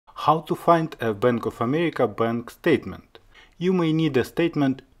How to find a Bank of America bank statement. You may need a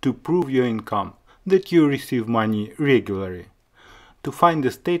statement to prove your income, that you receive money regularly. To find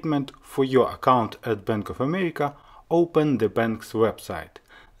a statement for your account at Bank of America, open the bank's website.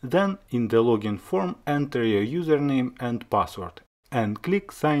 Then, in the login form, enter your username and password and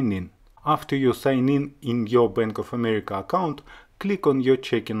click Sign in. After you sign in your Bank of America account, click on your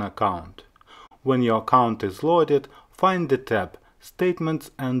checking account. When your account is loaded, find the tab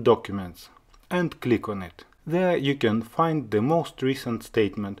Statements and Documents and click on it. There you can find the most recent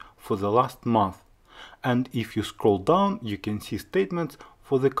statement for the last month, and if you scroll down you can see statements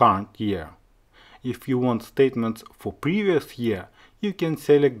for the current year. If you want statements for previous year, you can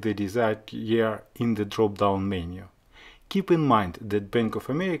select the desired year in the drop-down menu. Keep in mind that Bank of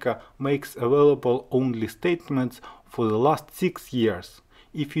America makes available only statements for the last 6 years.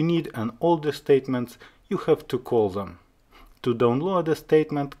 If you need an older statements, you have to call them. To download a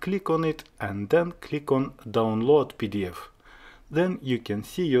statement, click on it and then click on Download PDF. Then you can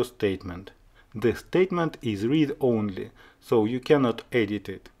see your statement. The statement is read-only, so you cannot edit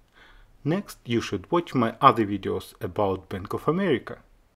it. Next, you should watch my other videos about Bank of America.